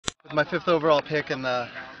my 5th overall pick in the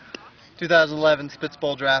 2011 Spitz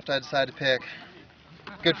Bowl draft. I decided to pick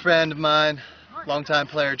a good friend of mine, longtime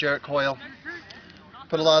player Jarret Coyle.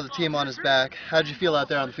 Put a lot of the team on his back. How did you feel out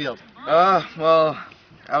there on the field? Well,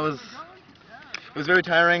 it was very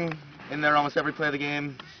tiring in there almost every play of the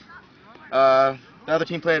game. The other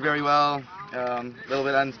team played very well, a little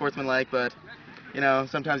bit unsportsmanlike, but you know,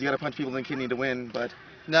 sometimes you got to punch people in the kidney to win. But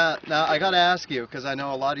now I got to ask you, because I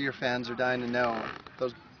know a lot of your fans are dying to know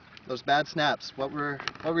those bad snaps. What were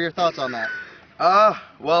your thoughts on that?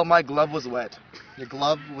 Well, my glove was wet. Your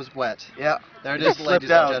glove was wet. Yeah. There it is, ladies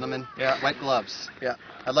and gentlemen. Yeah. Wet gloves. Yeah.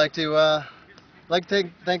 I'd like to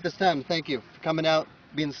thank this time. Thank you for coming out,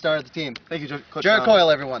 being the star of the team. Thank you, Coach. Jarret Coyle,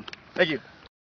 everyone. Thank you.